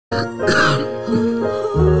You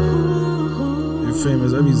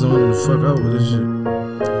famous, I be zoning the fuck out with this shit.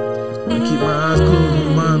 I keep my eyes closed,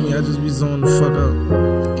 don't mind me, I just be zoning the fuck out.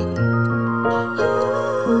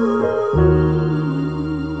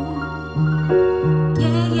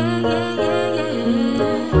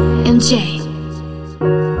 MJ.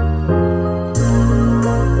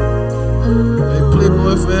 Hey,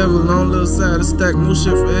 Playboy forever, long little side of Stackmo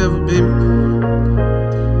shit forever, baby.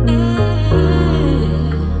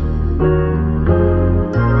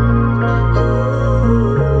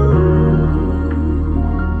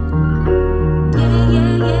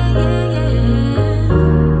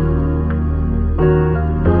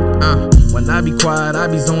 When I be quiet, I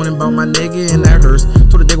be zoning about my nigga and that hurts.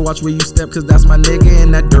 Told the nigga watch where you step, cause that's my nigga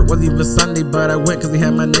in that dirt. Wasn't even Sunday, but I went cause they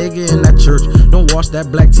had my nigga in that church. Don't wash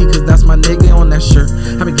that black tea, cause that's my nigga on that shirt.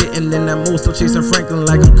 I been getting in that mood, still chasing Franklin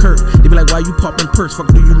like I'm Kurt. They be like, why you popping perks? Fuck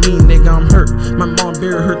do you mean, nigga, I'm hurt. My mom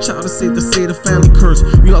buried her child, it's safe to say the family curse.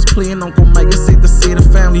 We lost playing Uncle Mike, it's safe to say the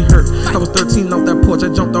family hurt. I was 13 off that porch, I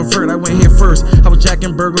jumped off vert, I went here first. I was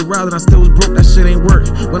jacking burger rather, and I still was broke, that shit ain't work.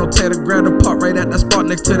 Went on Ted to grab the pot right at that spot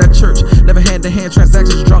next to that church. Never hand-to-hand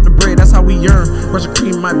transactions, drop the bread, that's how we earn. Russian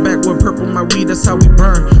cream my back with purple my weed, that's how we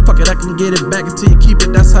burn. Fuck it, I can get it back until you keep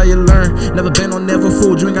it, that's how you learn. Never been on, never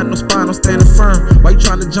fooled, you ain't got no spine, I'm standing firm. Why you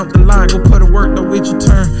trying to jump the line, go put in work, don't wait your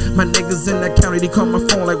turn. My niggas in that county, they call my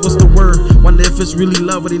phone like what's the word. Wonder if it's really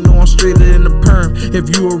love, but they know I'm straighter than the perm. If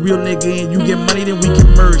you a real nigga and you get money, then we can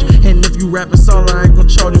merge. And if you rapping solid, I ain't gon'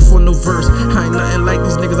 charge you for no verse. I ain't nothing like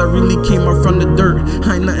these niggas, I really came up from the dirt.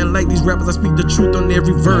 I ain't nothing like these rappers, I speak the truth on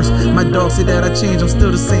every verse. My dog say that I changed, I'm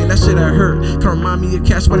still the same, that shit I hurt. Can remind me of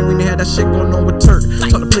Cash Money when they had that shit going on with Turk.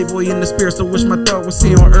 Talk to Playboy in the spirit, so wish my thought was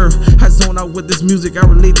here on earth. I zone out with this music, I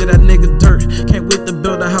relate to that nigga dirt. Can't wait to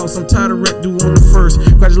build a house, I'm tired of rent due on the first.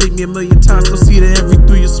 Congratulate me a million times, still see the envy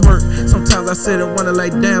through your smirk. Sometimes I sit and wonder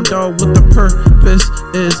like, damn dog, what the purpose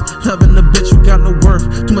is? Loving the bitch, you got no worth.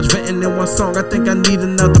 Too much venting in one song, I think I need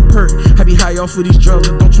another perk. I be high off of these drugs,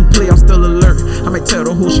 and don't you play, I'm still alert. I might tell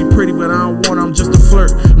the who she pretty, but I don't want her, I'm just a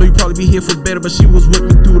flirt. Know you probably be here for better, but she was with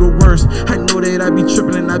me through the worst. I know that I be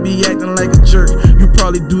tripping and I be acting like a jerk. You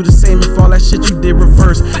probably do the same if all that shit you did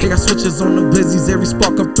reverse. They got switches on the blizzies, every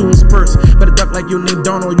spark up through in spurts. Better duck like your name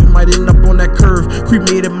Donald, you might end up on that curve.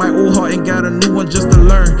 Cremated my old heart and got a new one just to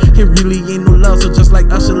learn. It really ain't no love, so just like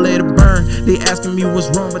Usher, let it burn. They asking me what's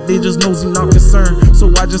wrong, but they just nosy, not concerned. So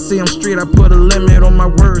I just say I'm straight, I put a limit on my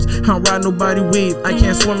words. I don't ride nobody wave, I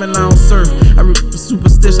can't swim and I don't surf. I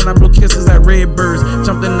superstition, I blow kisses at red birds.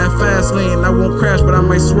 Jumped in that fast lane, I won't crash, but I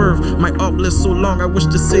might swerve. My up list so long, I wish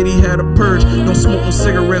the city had a purge. Don't smoke no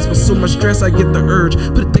cigarettes, but so much stress, I get the urge.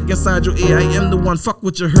 Put it thick inside your ear, I am the one, fuck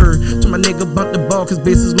what you heard. To my nigga, bump the ball, cause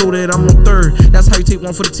bases loaded, I'm on third. That's how you take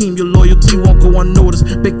one for the team, your loyalty won't go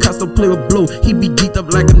unnoticed. Big Costa play with blow, he be geeked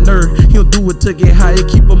up like a nerd. He'll do it to get higher,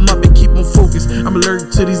 keep him up and keep him focused. I'm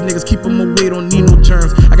allergic to these niggas, keep them away, don't need no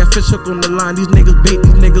germs. I got fish hook on the line, these niggas bait,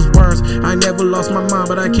 these niggas worms. I never lost my mind,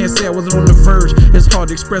 but I can't say I wasn't on the verge. It's hard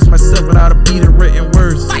to express myself without a beat and written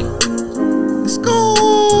words. Let's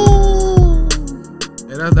go!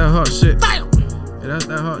 Yeah, that's that hot shit. Yeah, that's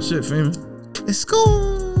that hot shit, fam. Let's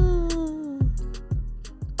go!